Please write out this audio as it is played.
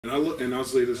And I'll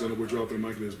say this, I know we're dropping the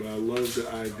mic in this, but I love the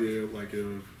idea, like,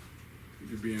 of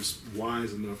you being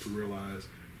wise enough to realize,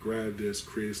 grab this,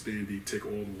 create a standee, take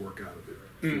all the work out of it.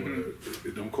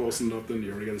 It don't cost nothing.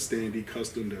 You already got a standee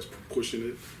custom that's pushing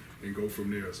it, and go from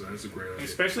there. So that's a great idea.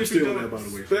 Especially if you're doing that, by the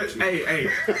way. Hey,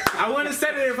 I wouldn't have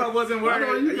said it if I wasn't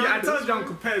worried. I told you I'm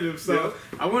competitive, so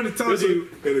I wouldn't have told you.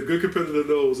 And a good competitor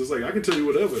knows, it's like, I can tell you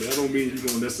whatever. That don't mean you're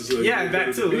gonna necessarily. Yeah,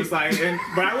 that too. It's like,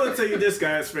 but I will tell you this,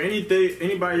 guys. For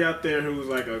anybody out there who's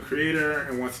like a creator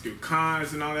and wants to do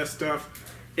cons and all that stuff,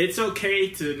 it's okay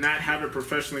to not have it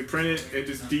professionally printed and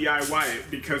just DIY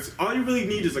it, because all you really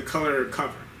need is a color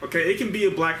cover. Okay, it can be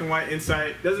a black and white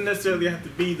inside. Doesn't necessarily have to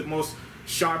be the most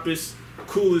sharpest,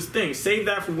 coolest thing. Save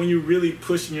that for when you're really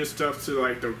pushing your stuff to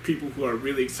like the people who are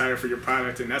really excited for your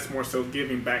product, and that's more so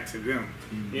giving back to them,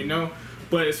 you know.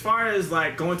 But as far as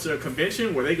like going to a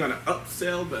convention where they're gonna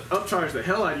upcharge the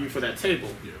hell out of you for that table,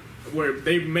 where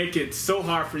they make it so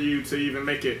hard for you to even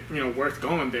make it, you know, worth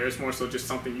going there. It's more so just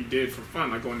something you did for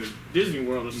fun, like going to Disney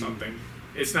World or something.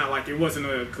 It's not like it wasn't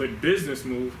a good business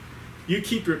move. You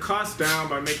keep your costs down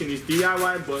by making these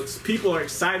DIY books. People are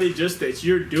excited just that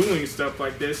you're doing stuff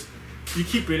like this. You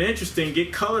keep it interesting.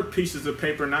 Get colored pieces of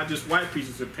paper, not just white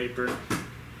pieces of paper.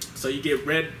 So you get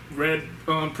red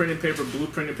printing paper, blue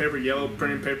printing paper, yellow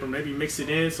printing paper. Maybe mix it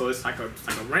in so it's like a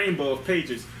rainbow of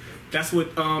pages. That's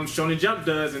what Shonen Jump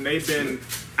does, and they've been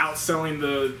outselling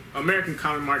the American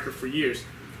comic market for years.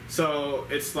 So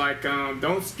it's like,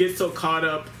 don't get so caught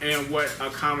up in what a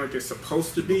comic is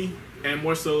supposed to be. And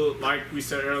more so, like we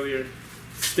said earlier,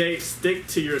 stick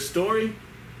to your story.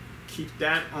 Keep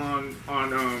that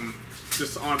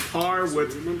just on par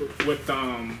with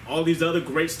all these other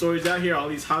great stories out here, all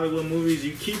these Hollywood movies.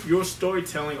 You keep your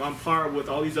storytelling on par with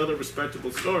all these other respectable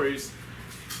stories,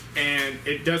 and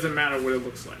it doesn't matter what it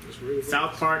looks like.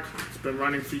 South Park, it's been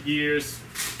running for years.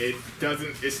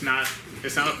 It's not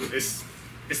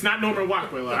Norman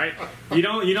Rockwell, all right? You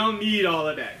don't need all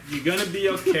of that. You're gonna be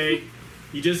okay.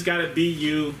 You just gotta be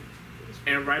you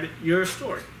and write your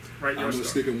story. I'm gonna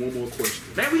stick in one more question.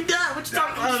 Man, we done. What you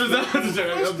talking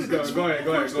about? Go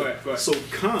ahead. So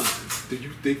cons, do you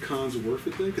think cons are worth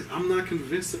it then? Because I'm not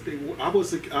convinced that they were.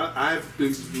 I've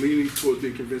been leaning towards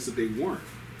being convinced that they weren't.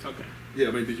 Okay. Yeah,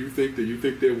 I mean, do you think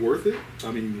they're worth it?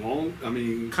 I mean,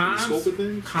 the scope of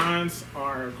things? Cons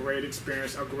are a great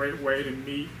experience, a great way to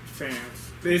meet fans.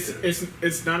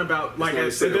 It's not about, like,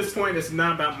 at this point, it's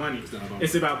not about money.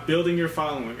 It's about building your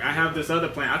following. I have this other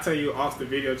plan. I'll tell you off the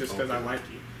video just because I like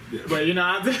you. Yeah. But you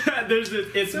know,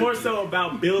 it's more so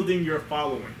about building your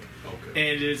following.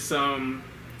 Okay. And it's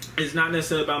not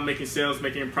necessarily about making sales,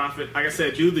 making a profit. Like I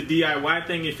said, do the DIY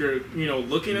thing if you're, you know,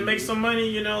 looking to make some money,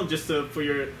 you know, just for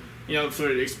your, you know,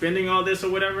 for expending all this or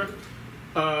whatever.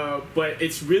 But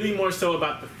it's really more so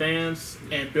about the fans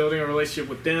and building a relationship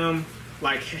with them.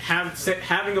 Like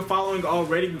having a following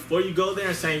already before you go there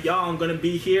and saying, y'all, I'm gonna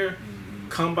be here.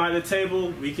 Come by the table.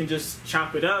 We can just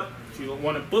chop it up. If you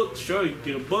want a book, sure, you can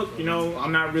get a book. You know,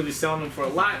 I'm not really selling them for a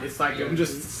lot. It's like I'm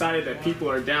just decided that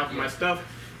people are down for my stuff.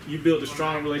 You build a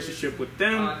strong relationship with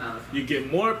them. You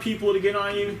get more people to get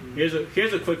on you. Here's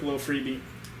a quick little freebie.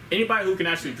 Anybody who can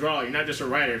actually draw, you're not just a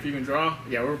writer. If you can draw,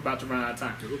 yeah, we're about to run out of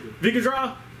time. If you can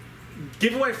draw,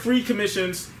 give away free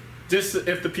commissions just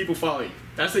if the people follow you.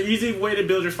 That's an easy way to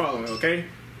build your following, okay?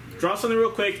 Draw something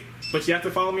real quick, but you have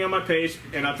to follow me on my page,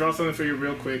 and I'll draw something for you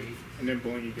real quick, and then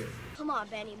boom, you good. Come on,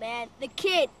 Benny, man. The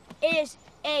kid is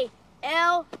a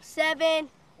L7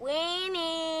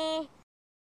 weenie.